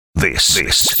This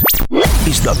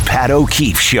is the Pat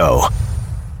O'Keefe Show.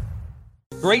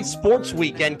 Great sports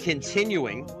weekend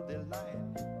continuing.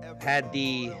 Had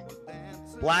the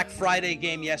Black Friday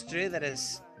game yesterday that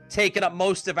has taken up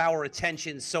most of our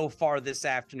attention so far this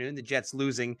afternoon. The Jets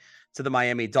losing to the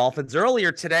Miami Dolphins.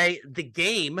 Earlier today,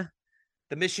 the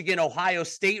Michigan-Ohio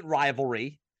State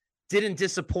rivalry, didn't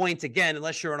disappoint again,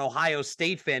 unless you're an Ohio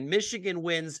State fan. Michigan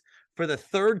wins for the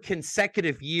third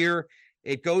consecutive year.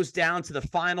 It goes down to the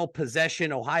final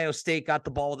possession. Ohio State got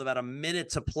the ball with about a minute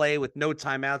to play with no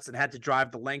timeouts and had to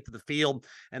drive the length of the field,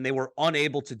 and they were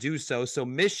unable to do so. So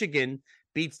Michigan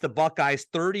beats the Buckeyes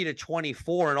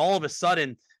 30-24, and all of a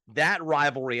sudden, that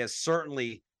rivalry has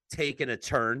certainly taken a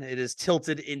turn. It is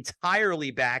tilted entirely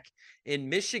back in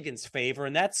Michigan's favor,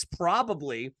 and that's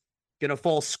probably going to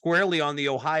fall squarely on the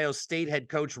Ohio State head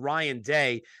coach, Ryan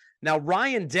Day. Now,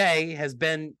 Ryan Day has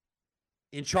been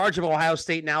in charge of Ohio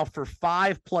State now for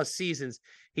 5+ seasons.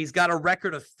 He's got a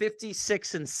record of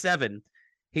 56-7.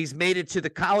 He's made it to the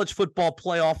college football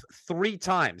playoff 3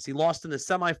 times. He lost in the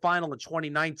semifinal in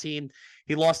 2019.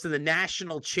 He lost in the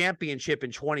national championship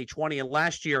in 2020. And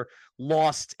last year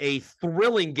lost a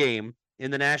thrilling game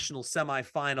in the national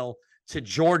semifinal to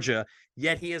Georgia.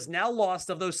 Yet he has now lost,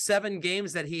 of those 7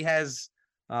 games that he has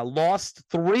lost,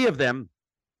 3 of them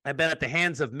have been at the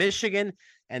hands of Michigan.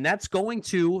 And that's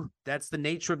the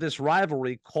nature of this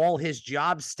rivalry, call his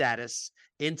job status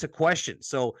into question.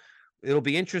 So it'll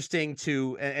be interesting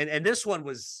to, and this one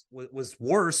was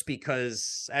worse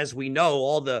because, as we know,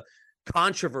 all the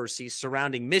controversy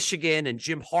surrounding Michigan and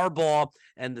Jim Harbaugh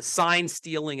and the sign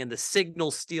stealing and the signal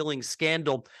stealing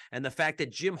scandal, and the fact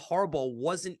that Jim Harbaugh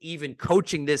wasn't even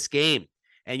coaching this game.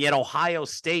 And yet Ohio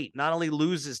State not only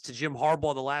loses to Jim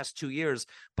Harbaugh the last 2 years,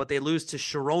 but they lose to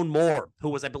Sharon Moore, who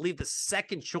was, I believe, the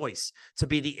second choice to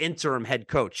be the interim head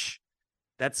coach.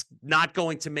 That's not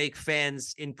going to make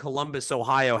fans in Columbus,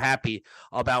 Ohio, happy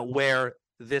about where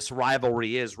this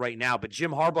rivalry is right now. But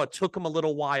Jim Harbaugh took him a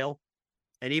little while.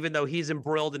 And even though he's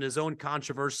embroiled in his own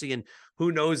controversy, and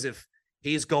who knows if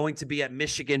he's going to be at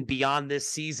Michigan beyond this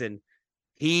season,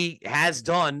 he has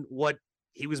done what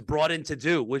he was brought in to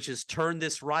do, which is turn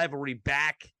this rivalry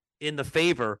back in the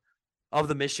favor of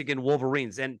the Michigan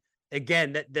Wolverines. And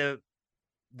again, the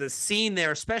scene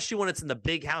there, especially when it's in the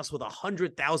big house with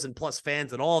 100,000+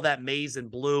 fans and all that maize and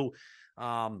blue,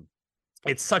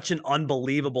 it's such an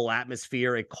unbelievable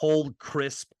atmosphere. A cold,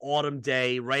 crisp autumn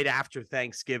day right after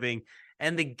Thanksgiving,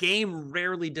 and the game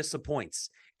rarely disappoints.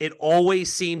 It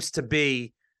always seems to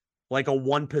be like a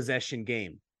one-possession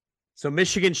game. So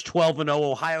Michigan's 12-0,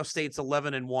 Ohio State's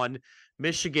 11-1.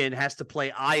 Michigan has to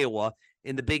play Iowa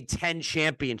in the Big Ten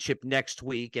championship next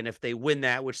week, and if they win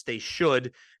that, which they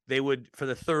should, they would, for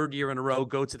the 3rd year in a row,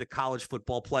 go to the college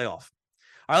football playoff.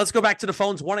 All right, let's go back to the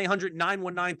phones,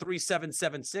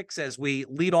 1-800-919-3776 as we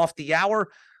lead off the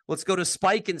hour. Let's go to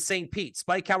Spike in St. Pete.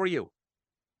 Spike, how are you?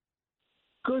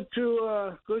 Good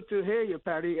to hear you,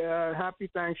 Patty. Happy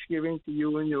Thanksgiving to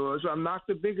you and yours. I'm not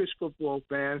the biggest football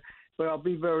fan, but I'll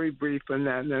be very brief on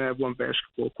that, and then I have one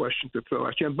basketball question to throw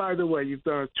at you. And by the way, you've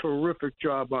done a terrific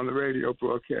job on the radio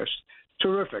broadcast.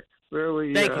 Terrific.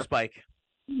 Really. Thank you, Spike.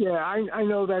 Yeah, I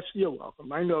know you're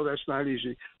welcome. I know that's not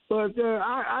easy. But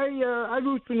I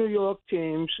root for New York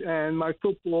teams, and my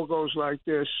football goes like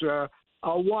this.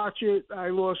 I'll watch it. I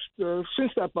lost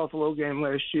since that Buffalo game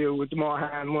last year with DeMar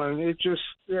Hamlin. It just,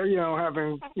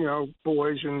 having,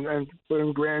 boys and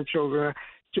grandchildren,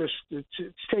 it's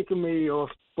taken me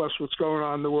off plus what's going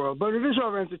on in the world. But it is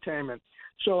our entertainment.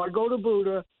 So I go to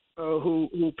Buddha,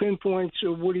 who pinpoints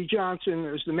Woody Johnson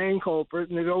as the main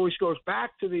culprit, and it always goes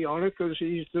back to the owner because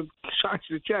he's the signs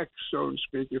the checks, so to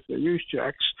speak, if they use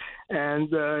checks.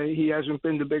 And he hasn't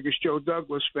been the biggest Joe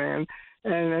Douglas fan.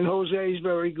 And Jose is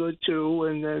very good, too,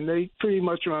 and then they pretty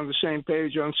much are on the same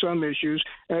page on some issues.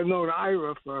 And I've known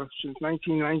Ira since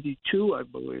 1992, I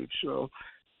believe. So,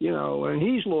 and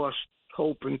he's lost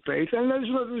hope and faith. And there's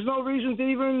no reason to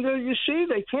even, they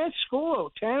can't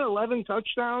score 10, 11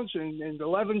 touchdowns in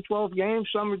 11, 12 games,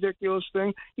 some ridiculous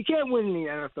thing. You can't win in the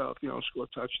NFL if you don't score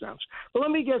touchdowns. But let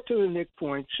me get to the Nick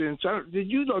point.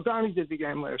 Donnie did the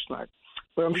game last night,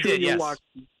 but I'm sure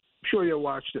you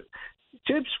watched it.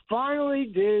 Tibbs finally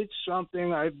did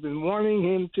something I've been wanting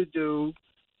him to do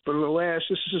for this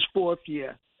is his 4th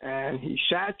year, and he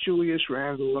sat Julius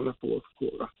Randle in the 4th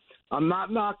quarter. I'm not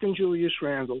knocking Julius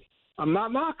Randle. I'm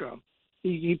not knocking him.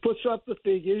 He puts up the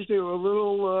figures. They were a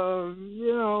little,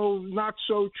 not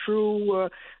so true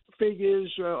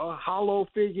figures, hollow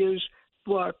figures,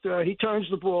 but he turns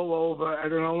the ball over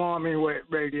at an alarming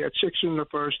rate. He had 6 in the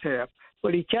first half.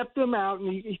 But he kept them out,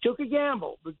 and he took a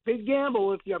gamble, a big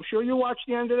gamble. I'm sure you watched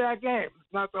the end of that game,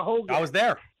 not the whole game. I was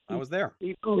there. I was there.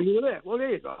 You were there. Well,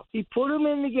 there you go. He put him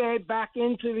in the game, back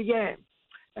into the game.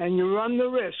 And you run the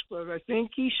risk, but I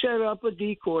think he set up a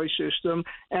decoy system,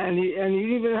 and he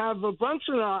even have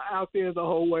Brunson out there the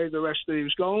whole way. The rest of it, he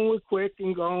was going with Quick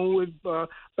and going with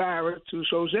Barrett, who's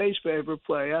Jose's favorite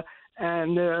player,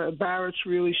 and Barrett's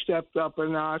really stepped up a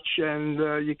notch,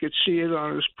 and you could see it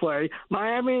on his play.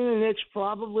 Miami and the Knicks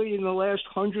probably in the last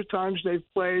 100 times they've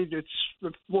played, it's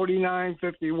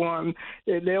 49-51.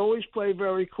 They always play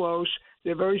very close.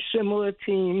 They're very similar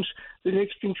teams. The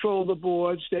Knicks control the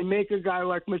boards. They make a guy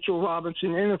like Mitchell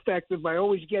Robinson ineffective by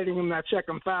always getting him that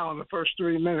second foul in the first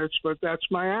 3 minutes, but that's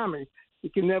Miami. You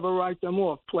can never write them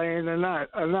off, playing or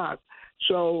not.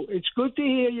 So it's good to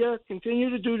hear you.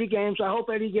 Continue to do the games. I hope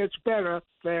Eddie gets better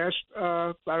fast.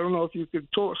 I don't know if you could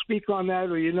speak on that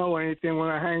or you know anything. When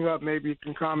I hang up, maybe you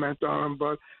can comment on him,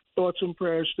 but thoughts and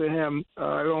prayers to him.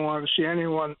 I don't want to see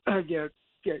anyone get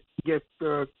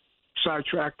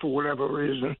sidetracked for whatever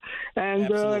reason.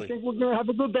 And I think we're going to have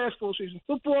a good basketball season.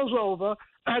 Football's over.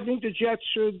 I think the Jets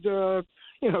should,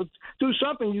 do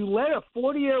something. You let a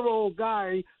 40-year-old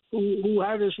guy who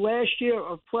had his last year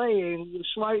of playing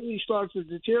slightly starts to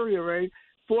deteriorate.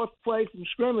 Fourth play from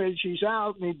scrimmage, he's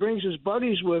out, and he brings his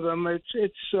buddies with him.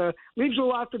 It's leaves a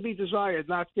lot to be desired,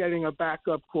 not getting a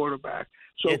backup quarterback.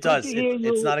 So it does.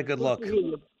 It's not a good look.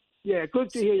 Yeah, good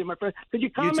to hear you, my friend. Could you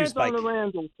comment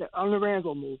on the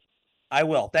Randall move? I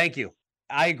will. Thank you.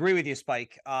 I agree with you,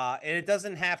 Spike. And it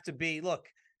doesn't have to be, look,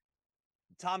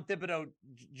 Tom Thibodeau,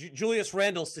 Julius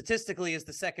Randle statistically is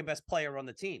the second best player on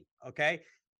the team. Okay.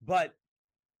 But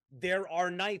there are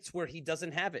nights where he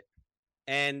doesn't have it.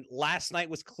 And last night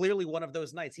was clearly one of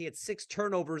those nights. He had 6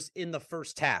 turnovers in the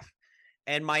first half,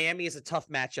 and Miami is a tough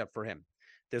matchup for him.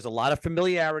 There's a lot of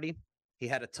familiarity. He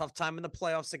had a tough time in the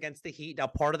playoffs against the Heat. Now,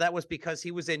 part of that was because he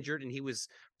was injured and he was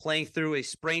playing through a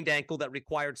sprained ankle that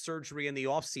required surgery in the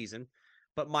offseason.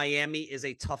 But Miami is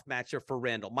a tough matchup for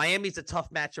Randall. Miami's a tough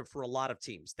matchup for a lot of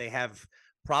teams. They have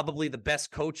probably the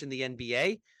best coach in the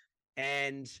NBA,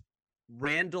 and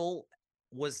Randall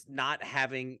was not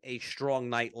having a strong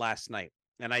night last night.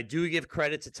 And I do give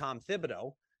credit to Tom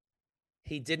Thibodeau.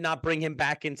 He did not bring him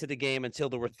back into the game until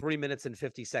there were 3 minutes and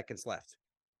 50 seconds left.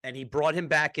 And he brought him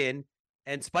back in.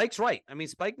 And Spike's right. I mean,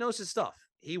 Spike knows his stuff.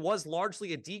 He was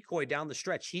largely a decoy down the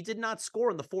stretch. He did not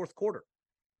score in the fourth quarter.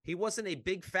 He wasn't a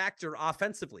big factor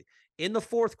offensively. In the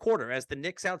fourth quarter, as the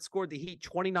Knicks outscored the Heat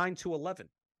 29-11,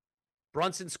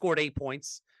 Brunson scored 8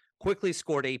 points, Quickly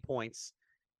scored 8 points,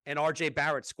 and R.J.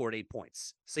 Barrett scored 8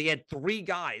 points. So he had 3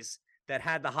 guys that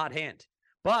had the hot hand.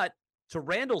 But to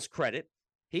Randall's credit,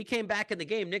 he came back in the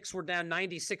game. Knicks were down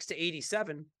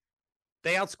 96-87.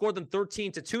 They outscored them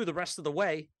 13-2 the rest of the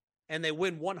way, and they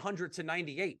win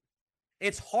 100-98.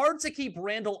 It's hard to keep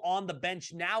Randall on the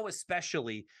bench now,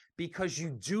 especially because you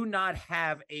do not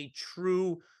have a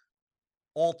true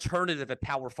alternative at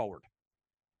power forward.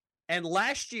 And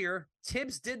last year,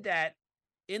 Tibbs did that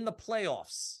in the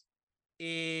playoffs.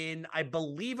 I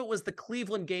believe it was the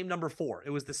Cleveland game number 4.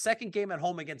 It was the second game at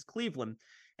home against Cleveland,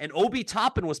 and Obi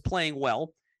Toppin was playing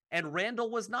well, and Randall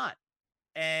was not.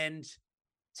 And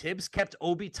Tibbs kept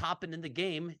Obi Toppin in the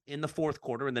game in the fourth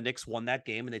quarter, and the Knicks won that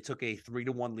game, and they took a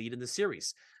 3-1 lead in the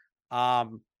series.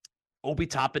 Obi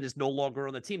Toppin is no longer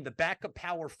on the team. The backup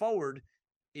power forward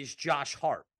is Josh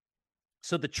Hart.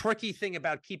 So the tricky thing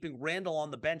about keeping Randall on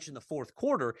the bench in the fourth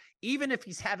quarter, even if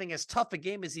he's having as tough a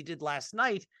game as he did last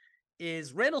night,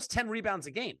 is Randall's 10 rebounds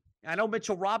a game. I know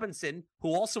Mitchell Robinson,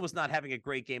 who also was not having a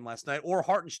great game last night, or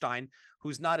Hartenstein,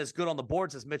 who's not as good on the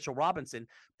boards as Mitchell Robinson,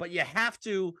 but you have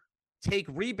to take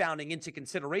rebounding into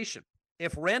consideration.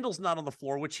 If Randall's not on the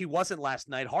floor, which he wasn't last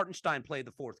night, Hartenstein played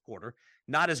the fourth quarter,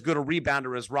 not as good a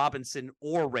rebounder as Robinson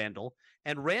or Randall,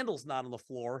 and Randall's not on the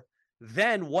floor,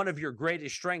 then one of your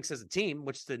greatest strengths as a team,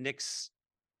 which the Knicks,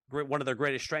 one of their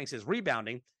greatest strengths is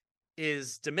rebounding,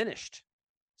 is diminished.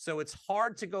 So it's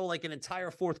hard to go like an entire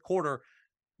fourth quarter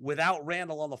without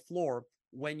Randall on the floor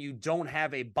when you don't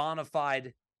have a bona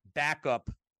fide backup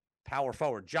power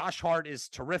forward. Josh Hart is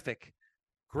terrific.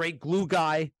 Great glue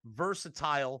guy,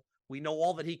 versatile. We know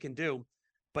all that he can do.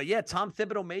 But yeah, Tom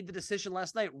Thibodeau made the decision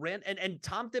last night. And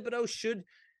Tom Thibodeau should,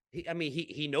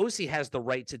 he knows he has the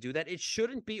right to do that. It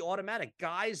shouldn't be automatic.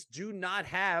 Guys do not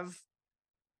have,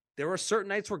 there are certain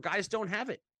nights where guys don't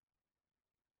have it.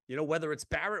 You know, whether it's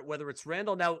Barrett, whether it's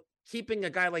Randall. Now, keeping a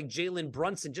guy like Jalen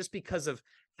Brunson, just because of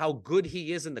how good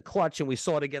he is in the clutch, and we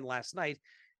saw it again last night,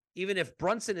 even if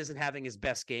Brunson isn't having his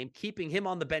best game, keeping him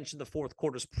on the bench in the fourth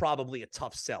quarter is probably a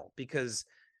tough sell because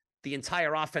the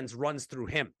entire offense runs through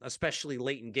him, especially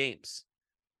late in games.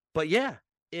 But yeah,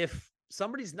 if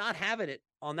somebody's not having it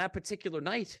on that particular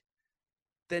night,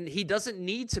 then he doesn't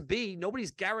need to be.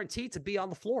 Nobody's guaranteed to be on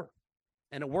the floor.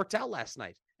 And it worked out last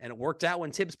night. And it worked out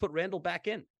when Tibbs put Randall back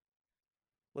in.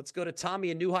 Let's go to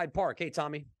Tommy in New Hyde Park. Hey,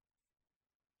 Tommy.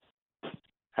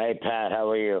 Hey, Pat. How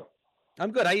are you?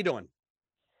 I'm good. How you doing?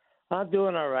 I'm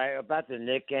doing all right. About the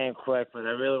Knicks game quick, but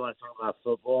I really want to talk about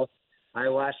football. I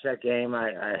watched that game.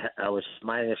 I was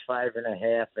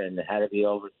 -5.5, and it had to be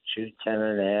over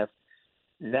 10.5.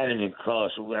 Not even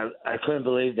close. I couldn't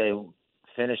believe they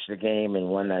finished the game and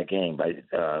won that game by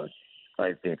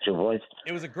I think 2 points.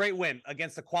 It was a great win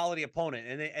against a quality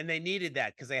opponent, and they needed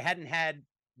that because they hadn't had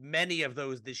many of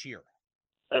those this year.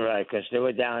 All right, because they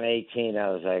were down 18. I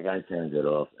was like, I turned it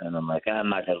off, and I'm like, I'm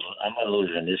gonna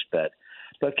lose in this bet.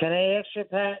 But can I ask you,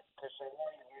 Pat? Because I know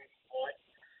you're very smart.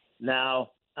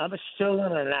 Now, I'm still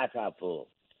in a knockout pool.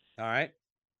 All right.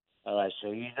 All right,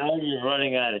 so you know you're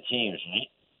running out of teams, right?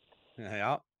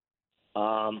 Yeah.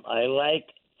 I like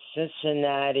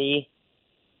Cincinnati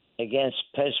against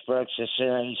Pittsburgh.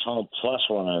 Cincinnati's home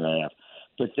 +1.5.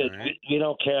 But Right. you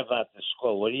don't care about the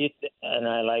score. What do you think? And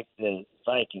I like the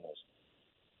Vikings.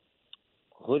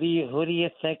 Who do you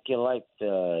think you like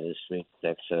this week?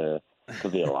 That's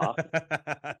could be a lock.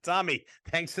 Tommy,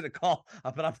 thanks for the call,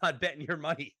 but I'm not betting your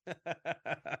money.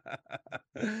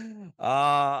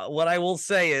 What I will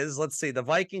say is, let's see, the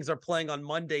Vikings are playing on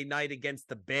Monday night against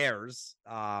the Bears.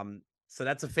 So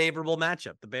that's a favorable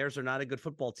matchup. The Bears are not a good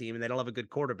football team, and they don't have a good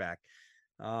quarterback.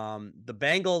 The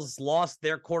Bengals lost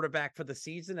their quarterback for the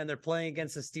season, and they're playing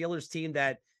against a Steelers team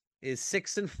that is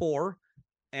 6-4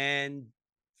 and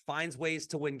finds ways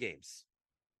to win games,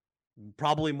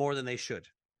 probably more than they should.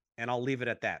 And I'll leave it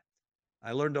at that.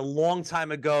 I learned a long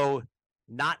time ago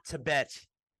not to bet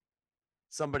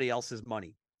somebody else's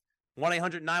money.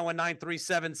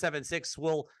 1-800-919-3776.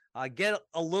 We'll get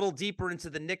a little deeper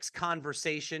into the Knicks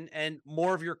conversation and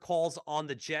more of your calls on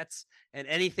the Jets and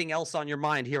anything else on your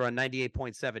mind here on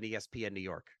 98.7 ESPN New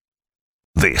York.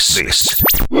 This is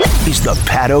the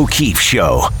Pat O'Keefe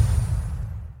Show.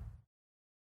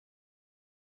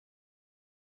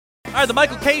 All right, the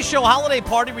Michael K. Show holiday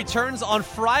party returns on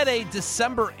Friday,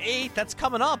 December 8th. That's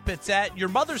coming up. It's at your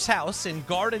mother's house in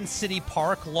Garden City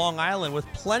Park, Long Island, with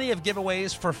plenty of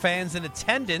giveaways for fans in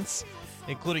attendance,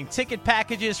 including ticket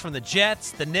packages from the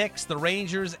Jets, the Knicks, the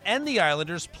Rangers, and the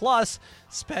Islanders, plus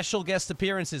special guest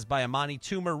appearances by Amani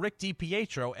Toomer, Rick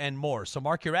DiPietro, and more. So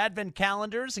mark your advent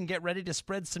calendars and get ready to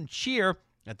spread some cheer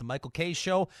at the Michael K.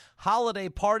 Show holiday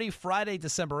party Friday,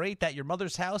 December 8th at your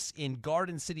mother's house in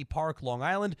Garden City Park, Long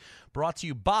Island. Brought to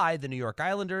you by the New York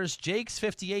Islanders, Jake's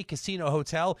 58 Casino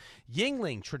Hotel,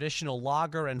 Yingling Traditional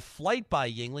Lager, and Flight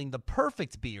by Yingling, the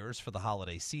perfect beers for the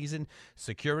holiday season.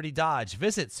 Security Dodge.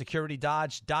 Visit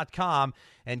securitydodge.com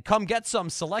and come get some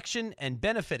selection and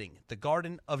benefiting the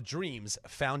Garden of Dreams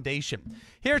Foundation.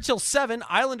 Here till 7,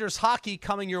 Islanders hockey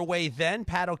coming your way then.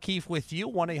 Pat O'Keefe with you,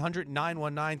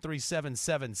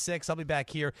 1-800-919-3776. I'll be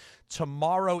back here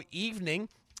tomorrow evening.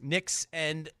 Knicks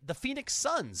and the Phoenix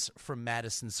Suns from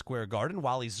Madison Square Garden.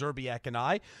 Wally Zerbiak and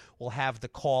I will have the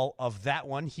call of that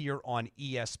one here on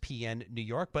ESPN New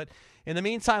York. But in the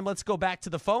meantime, let's go back to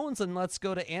the phones and let's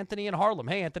go to Anthony in Harlem.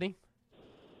 Hey, Anthony.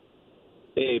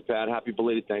 Hey, Pat. Happy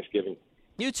belated Thanksgiving.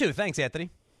 You too. Thanks,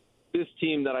 Anthony. This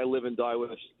team that I live and die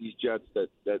with, these Jets that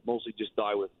mostly just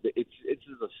die with, it's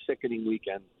a sickening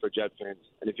weekend for Jet fans.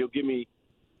 And if you'll give me,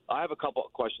 I have a couple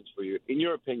of questions for you. In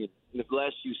your opinion, in the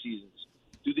last few seasons,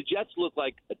 do the Jets look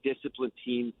like a disciplined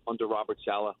team under Robert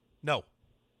Saleh? No.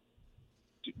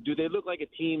 Do they look like a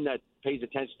team that pays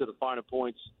attention to the finer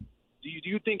points? Do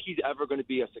you think he's ever going to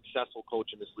be a successful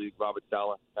coach in this league, Robert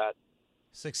Saleh, Pat?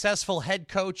 Successful head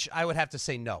coach, I would have to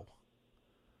say no.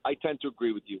 I tend to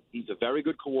agree with you. He's a very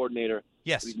good coordinator.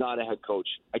 Yes. But he's not a head coach.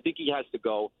 I think he has to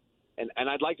go. And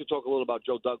I'd like to talk a little about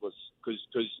Joe Douglas because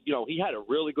he had a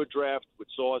really good draft with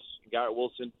Sauce and Garrett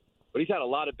Wilson, but he's had a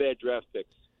lot of bad draft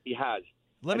picks. He has.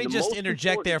 Let me just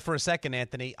interject there for a second,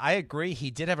 Anthony. I agree. He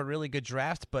did have a really good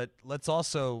draft, but let's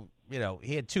also,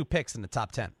 he had 2 picks in the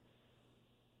top 10.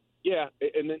 Yeah,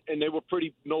 and they were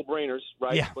pretty no-brainers,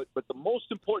 right? Yeah. But the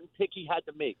most important pick he had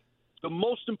to make,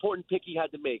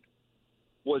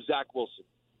 was Zach Wilson.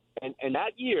 And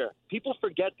that year, people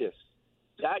forget this.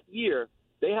 That year,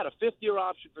 they had a 5th-year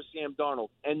option for Sam Darnold,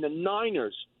 and the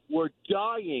Niners were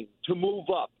dying to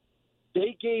move up.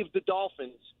 They gave the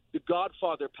Dolphins the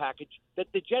Godfather package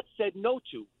that the Jets said no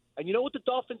to. And you know what the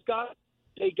Dolphins got?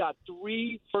 They got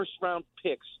 3 first-round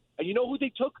picks. And you know who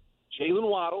they took? Jalen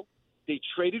Waddle. They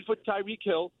traded for Tyreek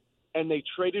Hill, and they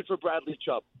traded for Bradley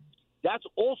Chubb. That's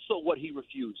also what he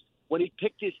refused when he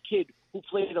picked his kid who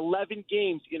played 11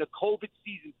 games in a COVID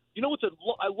season. You know what's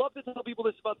I love to tell people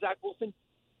this about Zach Wilson.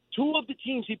 2 of the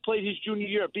teams he played his junior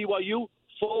year at BYU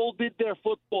folded their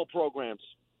football programs,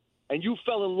 and you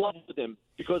fell in love with him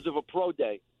because of a pro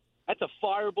day. That's a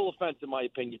fireable offense, in my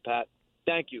opinion, Pat.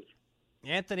 Thank you.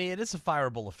 Anthony, it is a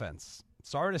fireable offense.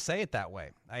 Sorry to say it that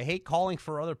way. I hate calling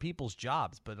for other people's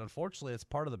jobs, but unfortunately it's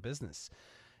part of the business.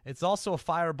 It's also a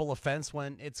fireable offense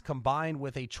when it's combined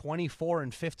with a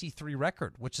 24-53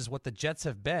 record, which is what the Jets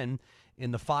have been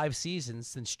in the 5 seasons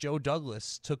since Joe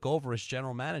Douglas took over as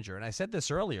general manager. And I said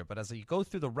this earlier, but as you go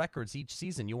through the records each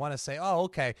season, you want to say, oh,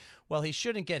 okay, well, he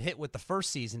shouldn't get hit with the first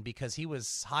season because he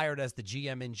was hired as the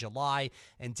GM in July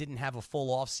and didn't have a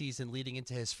full offseason leading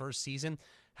into his first season.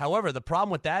 However, the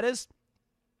problem with that is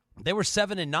they were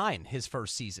 7-9 his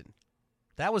first season.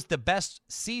 That was the best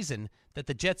season that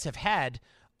the Jets have had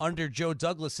under Joe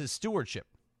Douglas's stewardship.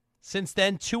 Since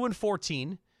then,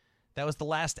 2-14. That was the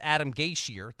last Adam Gase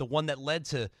year, the one that led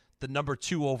to the number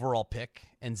 2 overall pick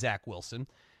and Zach Wilson.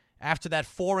 After that,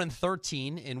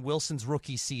 4-13 in Wilson's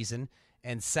rookie season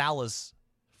and Salah's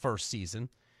first season.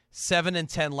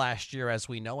 7-10 last year, as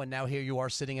we know, and now here you are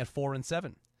sitting at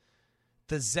 4-7.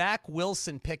 The Zach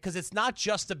Wilson pick, because it's not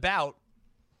just about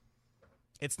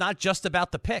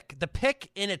the pick. The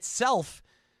pick in itself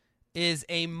is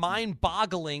a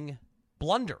mind-boggling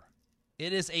blunder.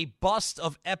 It is a bust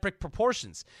of epic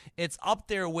proportions. It's up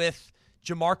there with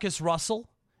Jamarcus Russell.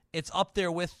 It's up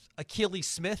there with Achilles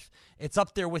Smith. It's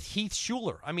up there with Heath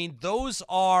Schuler. I mean, those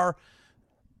are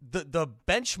the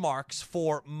benchmarks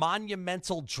for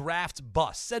monumental draft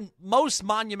busts. And most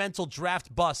monumental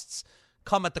draft busts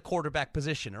come at the quarterback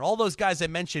position. And all those guys I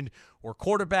mentioned were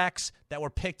quarterbacks that were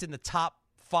picked in the top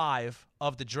 5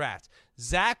 of the draft.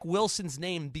 Zach Wilson's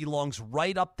name belongs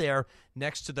right up there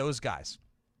next to those guys.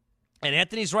 And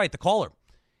Anthony's right, the caller.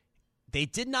 They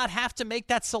did not have to make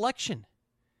that selection.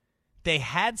 They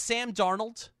had Sam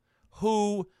Darnold,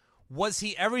 who, was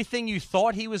he everything you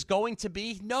thought he was going to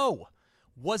be? No.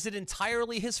 Was it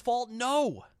entirely his fault?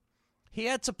 No. He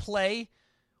had to play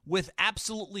with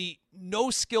absolutely no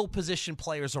skill position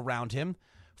players around him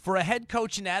for a head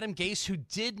coach in Adam Gase who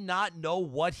did not know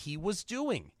what he was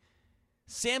doing.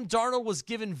 Sam Darnold was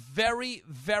given very,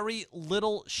 very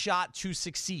little shot to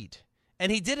succeed,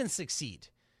 and he didn't succeed.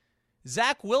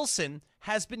 Zach Wilson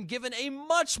has been given a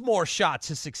much more shot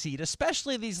to succeed,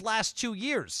 especially these last 2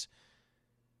 years,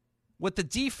 with the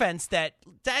defense that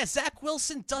Zach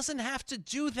Wilson doesn't have to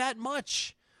do that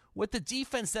much with the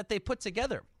defense that they put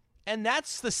together. And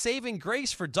that's the saving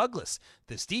grace for Douglas.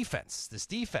 This defense, the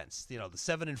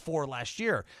 7-4 last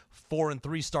year,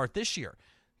 4-3 start this year.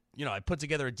 I put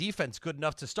together a defense good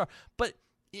enough to start. But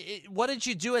what did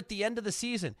you do at the end of the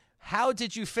season? How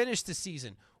did you finish the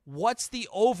season? What's the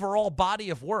overall body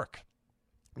of work?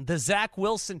 The Zach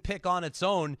Wilson pick on its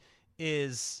own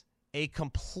is a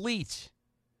complete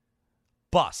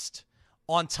bust.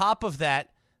 On top of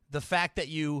that, the fact that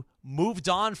you moved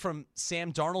on from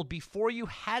Sam Darnold before you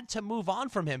had to move on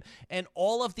from him and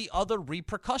all of the other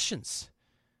repercussions.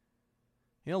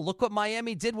 Look what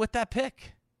Miami did with that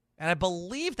pick. And I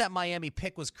believe that Miami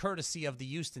pick was courtesy of the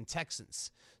Houston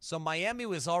Texans. So Miami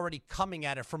was already coming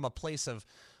at it from a place of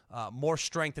more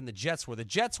strength than the Jets were. The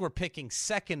Jets were picking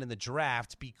second in the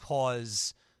draft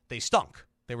because they stunk.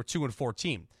 They were 2-4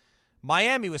 team.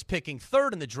 Miami was picking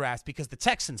third in the draft because the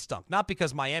Texans stunk, not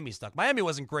because Miami stunk. Miami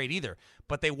wasn't great either,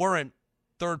 but they weren't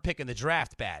third pick in the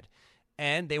draft bad.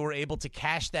 And they were able to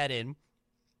cash that in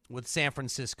with San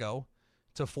Francisco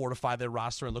to fortify their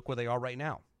roster, and look where they are right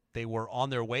now. They were on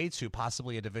their way to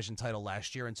possibly a division title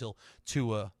last year until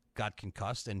Tua got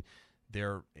concussed, and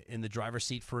they're in the driver's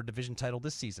seat for a division title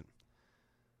this season.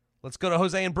 Let's go to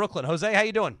Jose in Brooklyn. Jose, how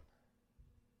you doing?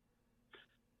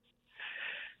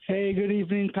 Hey, good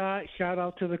evening, Pat. Shout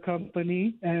out to the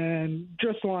company, and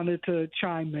just wanted to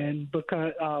chime in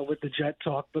because with the Jet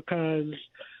talk, because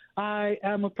I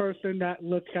am a person that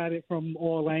looks at it from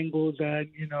all angles, and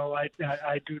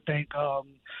I do thank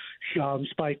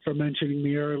Spike for mentioning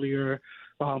me earlier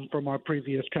from our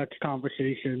previous text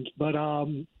conversations. But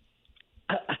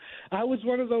I was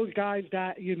one of those guys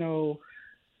that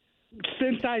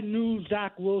since I knew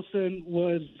Zach Wilson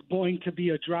was going to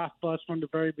be a draft bust from the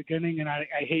very beginning, and I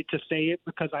hate to say it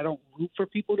because I don't root for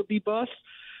people to be busts,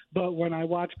 but when I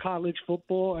watched college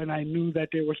football and I knew that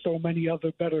there were so many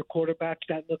other better quarterbacks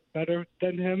that looked better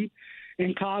than him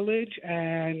in college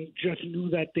and just knew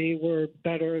that they were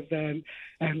better than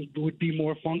and would be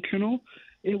more functional,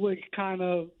 it was kind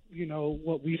of,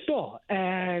 what we saw.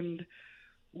 And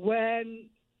when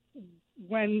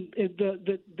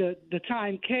the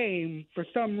time came, for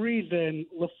some reason,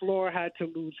 LaFleur had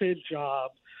to lose his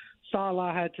job.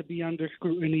 Salah had to be under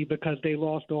scrutiny because they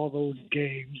lost all those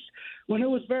games. When it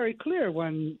was very clear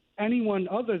when anyone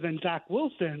other than Zach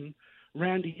Wilson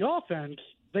ran the offense,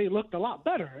 they looked a lot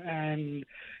better. And,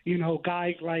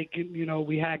 guys like,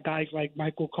 we had guys like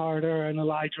Michael Carter and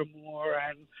Elijah Moore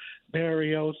and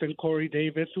Barrios and Corey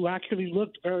Davis who actually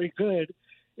looked very good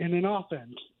in an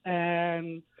offense.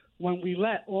 And when we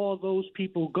let all those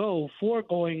people go for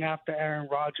going after Aaron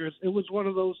Rodgers, it was one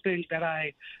of those things that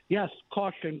I,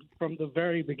 cautioned from the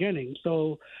very beginning.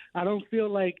 So I don't feel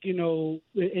like,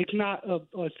 it's not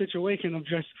a situation of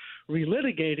just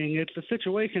relitigating. It's a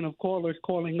situation of callers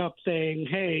calling up saying,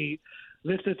 hey,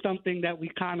 this is something that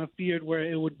we kind of feared where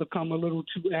it would become a little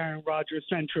too Aaron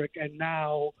Rodgers-centric, and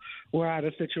now we're at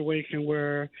a situation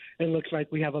where it looks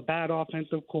like we have a bad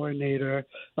offensive coordinator,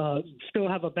 still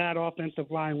have a bad offensive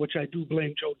line, which I do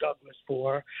blame Joe Douglas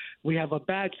for. We have a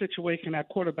bad situation at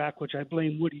quarterback, which I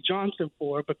blame Woody Johnson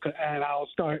for, and I'll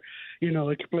start,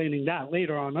 explaining that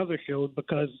later on other shows,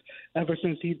 because ever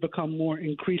since he's become more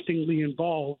increasingly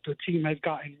involved, the team has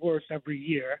gotten worse every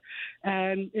year.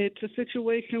 And it's a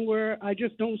situation where I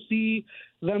just don't see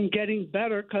them getting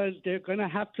better, because they're going to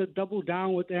have to double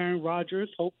down with Aaron Rodgers.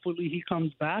 Hopefully he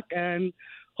comes back, and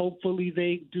hopefully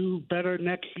they do better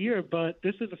next year. But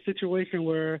this is a situation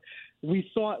where we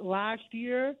thought last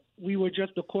year we were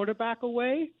just a quarterback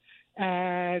away,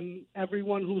 and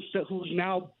everyone who's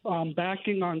now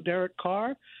backing on Derek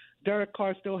Carr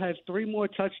still has 3 more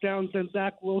touchdowns than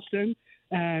Zach Wilson,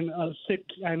 and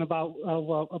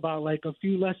about like a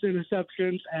few less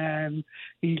interceptions, and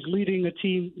he's leading his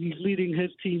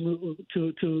team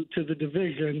to the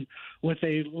division with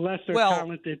a lesser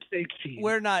talented safety.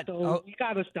 We're not. So we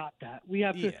got to stop that. We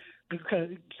have to. Because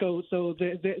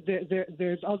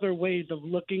there's other ways of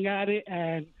looking at it,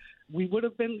 and we would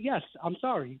have been. Yes, I'm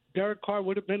sorry. Derek Carr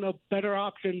would have been a better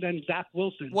option than Zach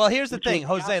Wilson. Well, here's the thing,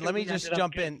 Jose. Let me just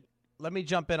jump in. Let me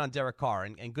jump in on Derek Carr,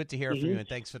 and good to hear from you, and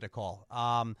thanks for the call.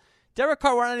 Derek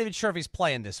Carr, we're not even sure if he's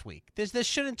playing this week. This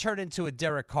shouldn't turn into a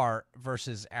Derek Carr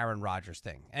versus Aaron Rodgers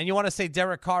thing. And you want to say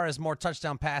Derek Carr has more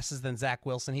touchdown passes than Zach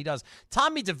Wilson? He does.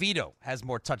 Tommy DeVito has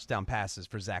more touchdown passes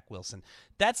for Zach Wilson.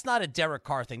 That's not a Derek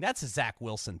Carr thing. That's a Zach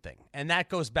Wilson thing. And that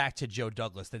goes back to Joe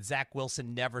Douglas, that Zach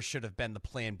Wilson never should have been the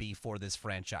plan B for this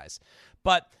franchise.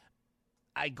 But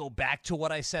I go back to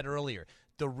what I said earlier.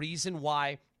 The reason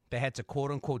why they had to,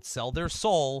 quote-unquote, sell their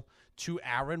soul to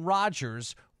Aaron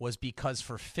Rodgers was because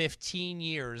for 15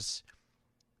 years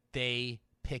they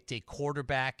picked a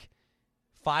quarterback,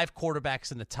 5 quarterbacks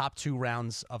in the top 2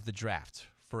 rounds of the draft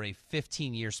for a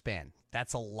 15-year span.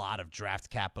 That's a lot of draft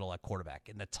capital at quarterback.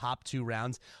 In the top 2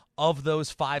 rounds, of those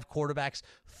 5 quarterbacks,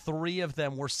 3 of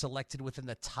them were selected within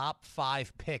the top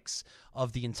 5 picks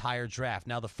of the entire draft.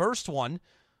 Now, the first one,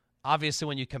 obviously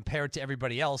when you compare it to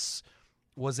everybody else,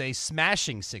 was a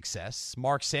smashing success.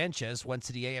 Mark Sanchez went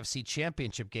to the AFC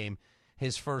Championship game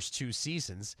his first 2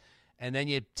 seasons. And then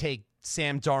you take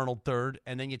Sam Darnold third,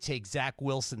 and then you take Zach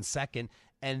Wilson second,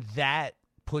 and that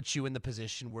puts you in the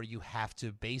position where you have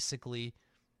to basically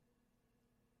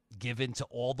give in to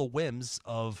all the whims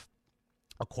of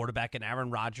a quarterback in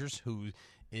Aaron Rodgers, who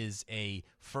is a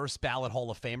first-ballot Hall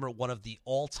of Famer, one of the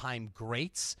all-time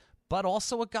greats, but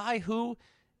also a guy who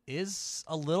is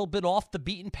a little bit off the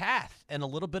beaten path and a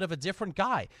little bit of a different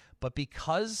guy. But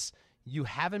because you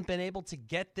haven't been able to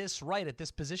get this right at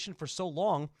this position for so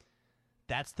long,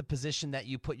 that's the position that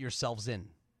you put yourselves in,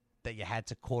 that you had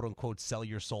to, quote-unquote, sell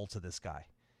your soul to this guy.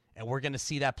 And we're going to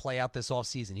see that play out this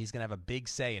offseason. He's going to have a big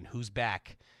say in who's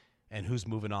back and who's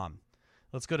moving on.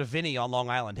 Let's go to Vinny on Long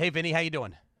Island. Hey, Vinny, how you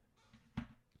doing?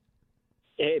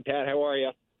 Hey, Pat, how are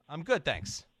you? I'm good,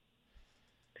 thanks.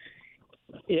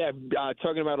 Yeah,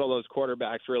 talking about all those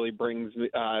quarterbacks really brings,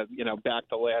 back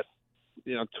the last,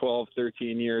 12,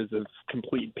 13 years of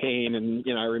complete pain. And,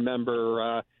 I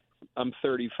remember I'm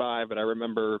 35, and I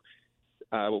remember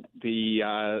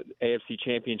the AFC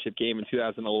Championship game in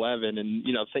 2011 and,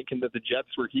 thinking that the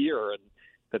Jets were here and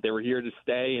that they were here to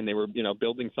stay and they were,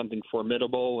 building something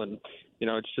formidable. And,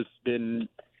 it's just been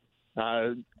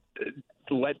letdown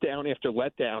after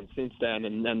letdown since then.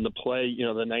 And the play,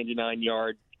 the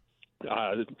 99-yard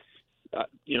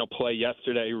play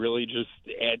yesterday really just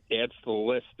adds to the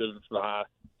list of,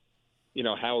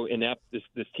 how inept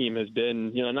this team has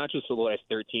been, not just for the last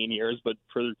 13 years, but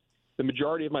for the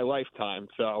majority of my lifetime.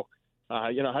 So,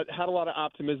 I had a lot of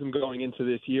optimism going into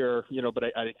this year, but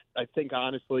I think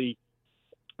honestly,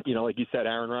 like you said,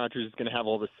 Aaron Rodgers is going to have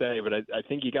all the say, but I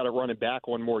think you got to run it back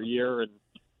one more year. And,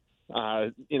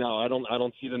 I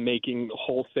don't see them making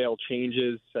wholesale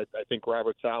changes. I think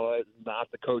Robert Saleh is not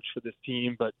the coach for this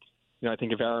team, but I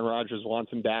think if Aaron Rodgers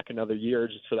wants him back another year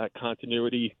just for that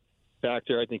continuity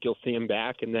factor, I think you'll see him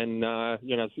back, and then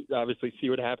obviously see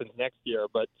what happens next year.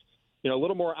 But a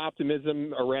little more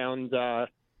optimism around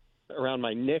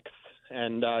my Knicks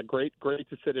and great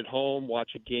to sit at home,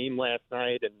 watch a game last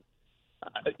night, and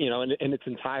in its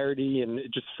entirety, and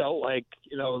it just felt like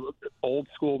old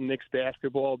school Knicks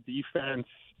basketball, defense,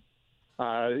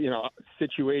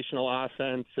 situational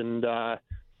offense, and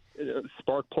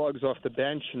spark plugs off the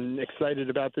bench, and excited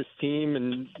about this team,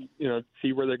 and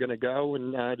see where they're going to go,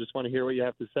 and I just want to hear what you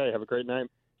have to say. Have a great night.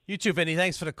 You too, Vinny.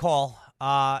 Thanks for the call.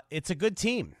 It's a good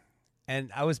team.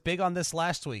 And I was big on this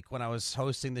last week when I was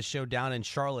hosting the show down in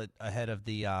Charlotte ahead of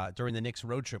during the Knicks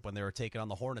road trip when they were taking on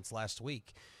the Hornets last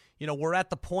week. We're at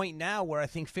the point now where I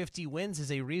think 50 wins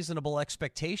is a reasonable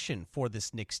expectation for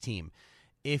this Knicks team.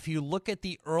 If you look at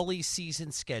the early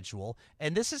season schedule,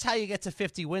 and this is how you get to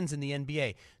 50 wins in the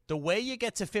NBA, the way you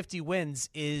get to 50 wins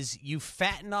is you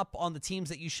fatten up on the teams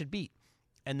that you should beat.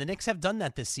 And the Knicks have done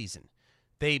that this season.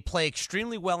 They play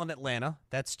extremely well in Atlanta.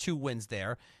 That's 2 wins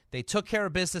there. They took care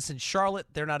of business in Charlotte.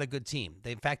 They're not a good team.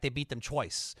 In fact, they beat them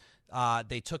twice.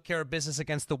 They took care of business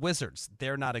against the Wizards.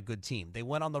 They're not a good team. They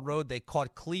went on the road. They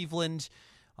caught Cleveland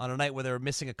on a night where they were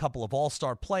missing a couple of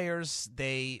all-star players.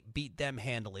 They beat them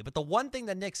handily. But the one thing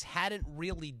the Knicks hadn't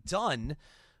really done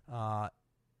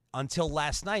until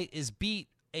last night is beat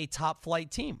a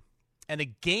top-flight team. And a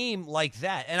game like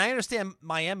that, and I understand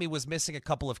Miami was missing a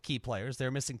couple of key players. They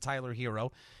were missing Tyler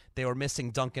Hero. They were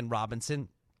missing Duncan Robinson.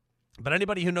 But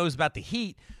anybody who knows about the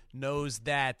Heat knows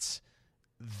that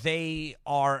they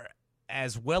are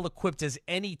as well equipped as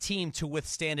any team to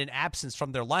withstand an absence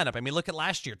from their lineup. I mean, look at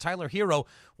last year. Tyler Hero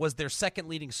was their second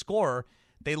leading scorer.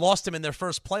 They lost him in their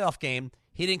first playoff game.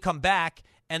 He didn't come back,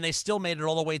 and they still made it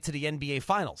all the way to the NBA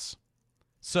Finals.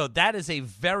 So that is a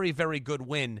very, very good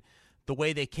win, the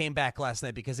way they came back last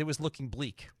night, because it was looking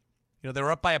bleak. They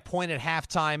were up by a point at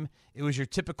halftime. It was your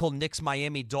typical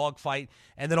Knicks-Miami dogfight.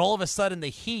 And then all of a sudden the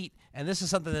Heat, and this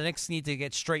is something the Knicks need to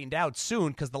get straightened out soon,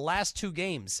 because the last 2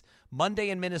 games,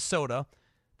 Monday in Minnesota,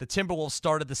 the Timberwolves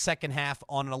started the second half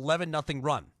on an 11-0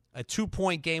 run. A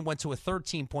 2-point game went to a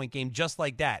 13-point game just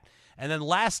like that. And then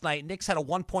last night, Knicks had a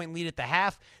 1-point lead at the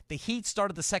half. The Heat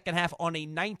started the second half on a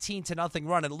 19-0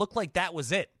 run. It looked like that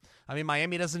was it. I mean,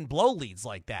 Miami doesn't blow leads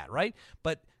like that, right?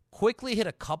 But quickly hit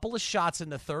a couple of shots in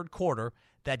the third quarter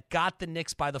that got the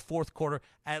Knicks by the fourth quarter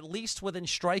at least within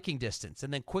striking distance,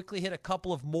 and then quickly hit a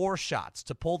couple of more shots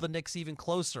to pull the Knicks even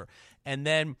closer. And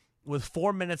then with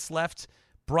 4 minutes left,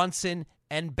 Brunson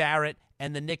and Barrett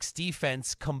and the Knicks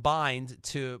defense combined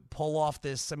to pull off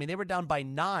this. I mean, they were down by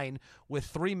 9 with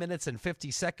 3 minutes and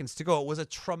 50 seconds to go. It was a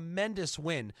tremendous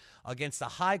win against a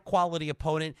high-quality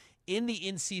opponent in the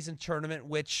in-season tournament,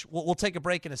 which we'll take a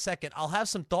break in a second. I'll have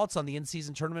some thoughts on the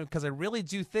in-season tournament because I really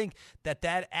do think that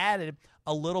added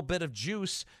a little bit of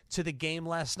juice to the game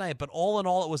last night. But all in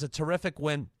all, it was a terrific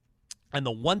win. And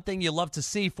the one thing you love to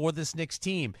see for this Knicks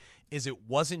team is it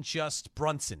wasn't just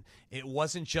Brunson. It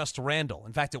wasn't just Randall.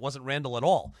 In fact, it wasn't Randall at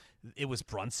all. It was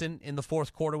Brunson in the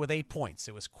fourth quarter with 8 points.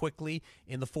 It was Quickly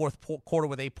in the fourth quarter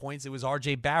with 8 points. It was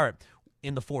R.J. Barrett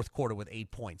in the fourth quarter with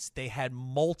 8 points. They had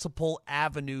multiple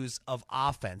avenues of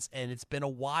offense, and it's been a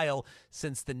while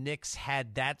since the Knicks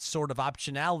had that sort of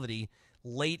optionality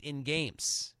late in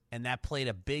games, and that played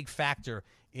a big factor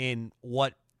in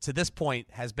what, to this point,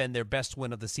 has been their best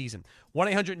win of the season.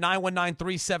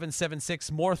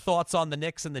 1-800-919-3776. More thoughts on the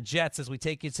Knicks and the Jets as we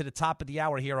take you to the top of the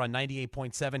hour here on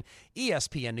 98.7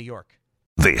 ESPN New York.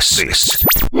 This is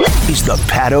the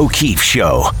Pat O'Keefe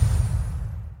Show.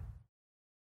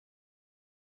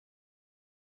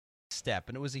 Step,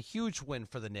 and it was a huge win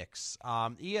for the Knicks.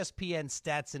 ESPN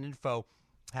Stats and Info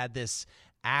had this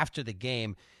after the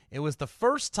game. It was the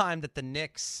first time that the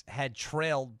Knicks had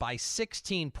trailed by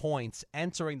 16 points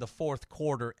entering the fourth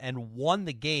quarter and won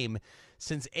the game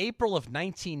since April of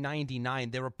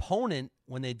 1999. Their opponent,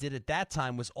 when they did it that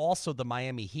time, was also the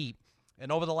Miami Heat.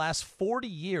 And over the last 40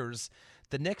 years,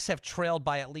 the Knicks have trailed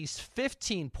by at least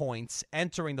 15 points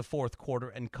entering the fourth quarter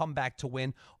and come back to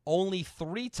win only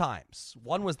 3 times.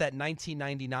 One was that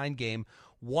 1999 game,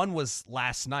 one was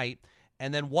last night,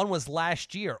 and then one was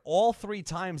last year. All 3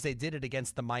 times they did it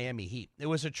against the Miami Heat. It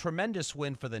was a tremendous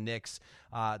win for the Knicks.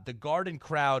 The Garden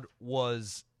crowd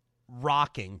was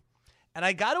rocking. And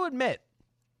I got to admit,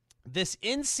 this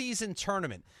in-season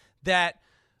tournament that,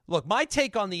 look, my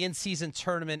take on the in-season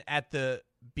tournament at the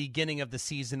beginning of the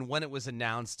season, when it was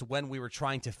announced, when we were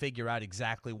trying to figure out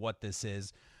exactly what this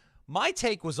is, my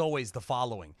take was always the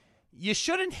following. You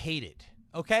shouldn't hate it,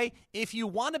 okay? If you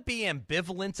want to be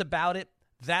ambivalent about it,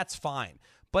 that's fine.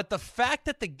 But the fact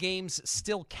that the games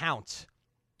still count,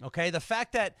 okay, the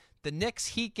fact that the Knicks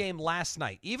Heat game last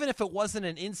night, even if it wasn't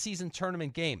an in-season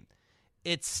tournament game,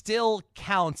 it still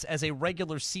counts as a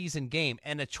regular season game.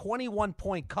 And a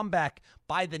 21-point comeback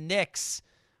by the Knicks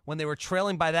when they were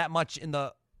trailing by that much in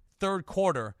the third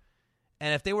quarter,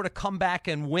 and if they were to come back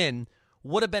and win,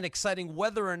 would have been exciting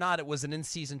whether or not it was an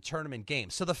in-season tournament game.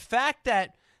 So the fact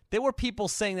that there were people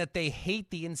saying that they hate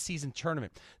the in-season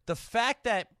tournament, the fact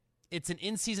that it's an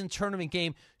in-season tournament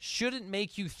game shouldn't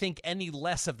make you think any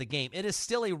less of the game. It is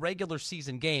still a regular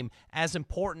season game, as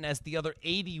important as the other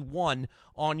 81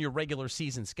 on your regular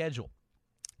season schedule.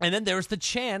 And then there's the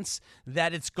chance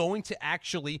that it's going to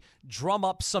actually drum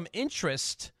up some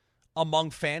interest among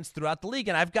fans throughout the league.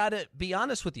 And I've got to be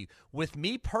honest with you. With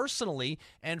me personally,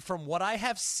 and from what I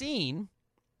have seen,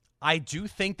 I do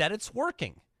think that it's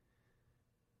working.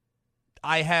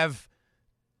 I have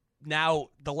now,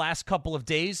 the last couple of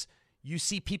days, you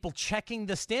see people checking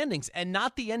the standings and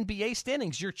not the NBA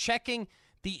standings. You're checking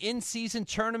the in-season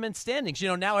tournament standings. You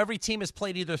know, now every team has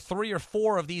played either 3 or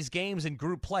 4 of these games in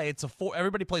group play. It's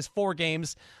everybody plays 4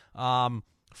 games.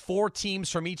 4 teams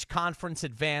from each conference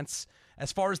advance.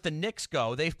 As far as the Knicks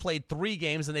go, they've played 3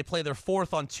 games, and they play their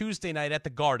 4th on Tuesday night at the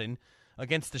Garden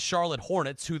against the Charlotte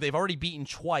Hornets, who they've already beaten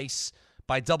twice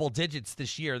by double digits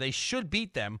this year. They should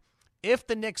beat them. If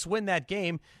the Knicks win that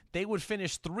game, they would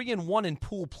finish 3-1 in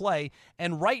pool play.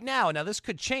 And right now this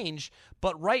could change,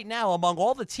 but right now, among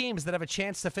all the teams that have a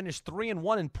chance to finish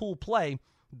 3-1 in pool play,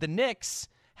 the Knicks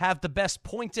have the best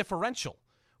point differential,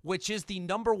 which is the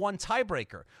number 1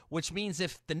 tiebreaker, which means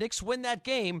if the Knicks win that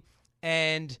game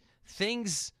and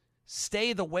things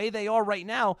stay the way they are right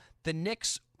now, the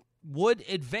Knicks would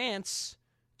advance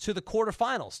to the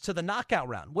quarterfinals, to the knockout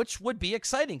round, which would be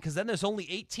exciting because then there's only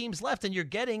 8 teams left, and you're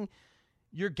getting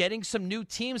some new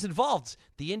teams involved.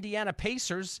 The Indiana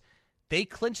Pacers, they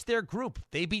clinched their group.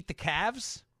 They beat the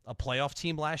Cavs, a playoff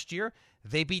team last year.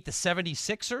 They beat the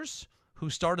 76ers, who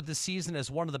started the season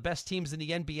as one of the best teams in the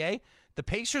NBA. The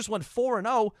Pacers went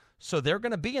 4-0, so they're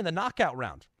going to be in the knockout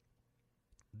round.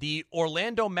 The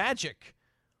Orlando Magic,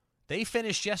 they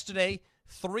finished yesterday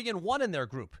 3-1 in their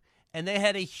group, and they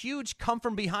had a huge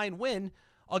come-from-behind win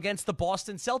against the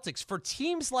Boston Celtics. For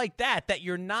teams like that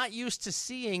you're not used to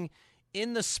seeing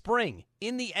in the spring,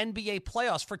 in the NBA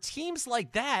playoffs, for teams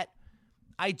like that,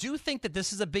 I do think that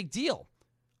this is a big deal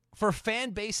for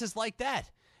fan bases like that.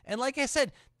 And like I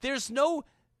said, there's no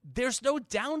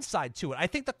downside to it. I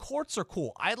think the courts are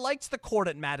cool. I liked the court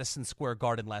at Madison Square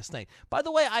Garden last night. By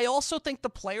the way, I also think the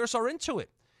players are into it.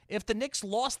 If the Knicks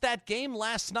lost that game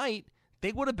last night,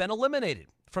 they would have been eliminated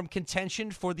from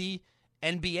contention for the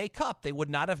NBA Cup. They would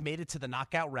not have made it to the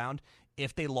knockout round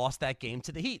if they lost that game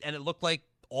to the Heat. And it looked like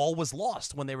all was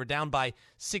lost when they were down by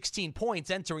 16 points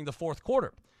entering the fourth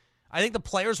quarter. I think the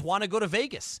players want to go to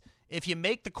Vegas. If you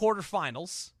make the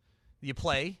quarterfinals, you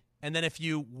play, and then if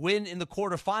you win in the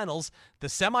quarterfinals, the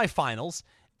semifinals,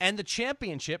 and the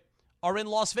championship are in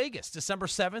Las Vegas, December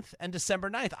 7th and December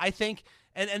 9th. I think,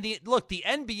 the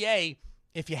NBA,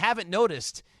 if you haven't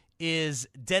noticed, is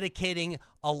dedicating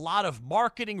a lot of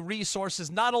marketing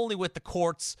resources, not only with the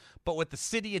courts, but with the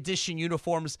City Edition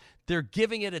uniforms. They're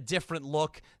giving it a different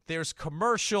look. There's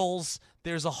commercials.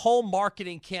 There's a whole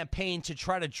marketing campaign to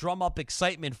try to drum up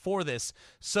excitement for this.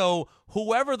 So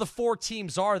whoever the 4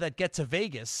 teams are that get to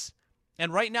Vegas,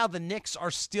 and right now the Knicks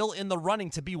are still in the running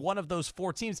to be one of those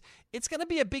 4 teams, it's going to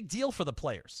be a big deal for the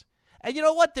players. And you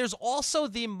know what? There's also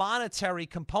the monetary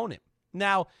component.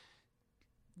 Now,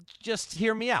 just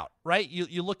hear me out, right?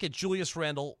 You look at Julius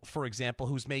Randle, for example,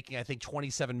 who's making, I think,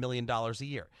 $27 million a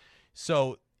year.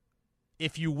 So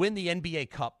if you win the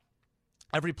NBA Cup,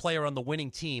 every player on the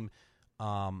winning team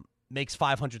makes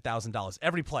 $500,000.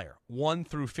 Every player, 1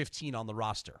 through 15 on the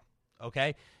roster,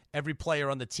 okay? Every player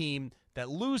on the team that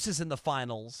loses in the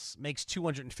finals makes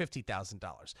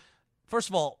 $250,000. First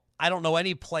of all, I don't know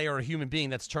any player or human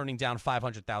being that's turning down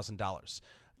 $500,000.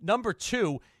 Number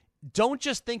 2, don't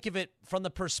just think of it from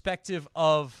the perspective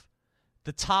of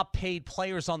the top paid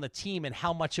players on the team and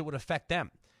how much it would affect them.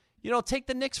 You know, take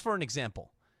the Knicks for an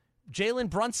example.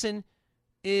 Jalen Brunson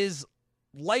is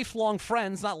lifelong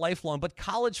friends, not lifelong, but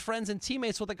college friends and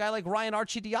teammates with a guy like Ryan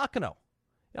Arcidiacono.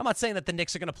 I'm not saying that the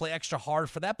Knicks are going to play extra hard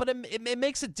for that, but it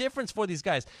makes a difference for these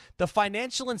guys. The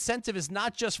financial incentive is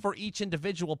not just for each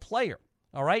individual player,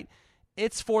 all right?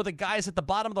 It's for the guys at the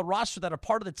bottom of the roster that are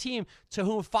part of the team to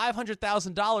whom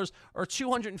 $500,000 or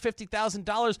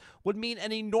 $250,000 would mean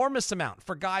an enormous amount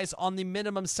for guys on the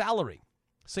minimum salary.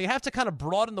 So you have to kind of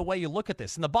broaden the way you look at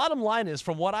this. And the bottom line is,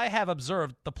 from what I have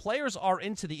observed, the players are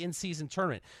into the in-season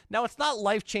tournament. Now, it's not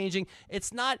life-changing.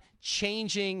 It's not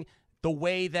changing the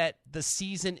way that the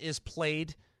season is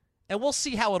played. And we'll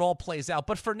see how it all plays out.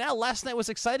 But for now, last night was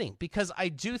exciting because I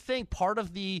do think part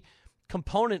of the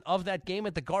component of that game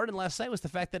at the Garden last night was the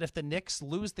fact that if the Knicks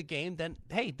lose the game, then,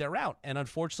 hey, they're out. And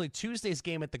unfortunately, Tuesday's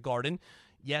game at the Garden,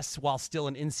 yes, while still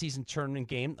an in-season tournament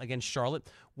game against Charlotte,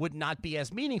 would not be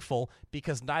as meaningful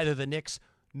because neither the Knicks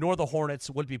nor the Hornets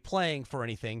would be playing for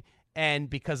anything, and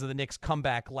because of the Knicks'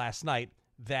 comeback last night,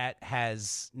 that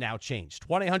has now changed.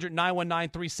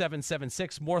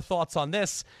 1-800-919-3776. More thoughts on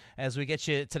this as we get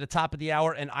you to the top of the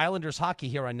hour, and Islanders hockey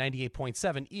here on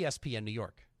 98.7 ESPN New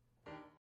York.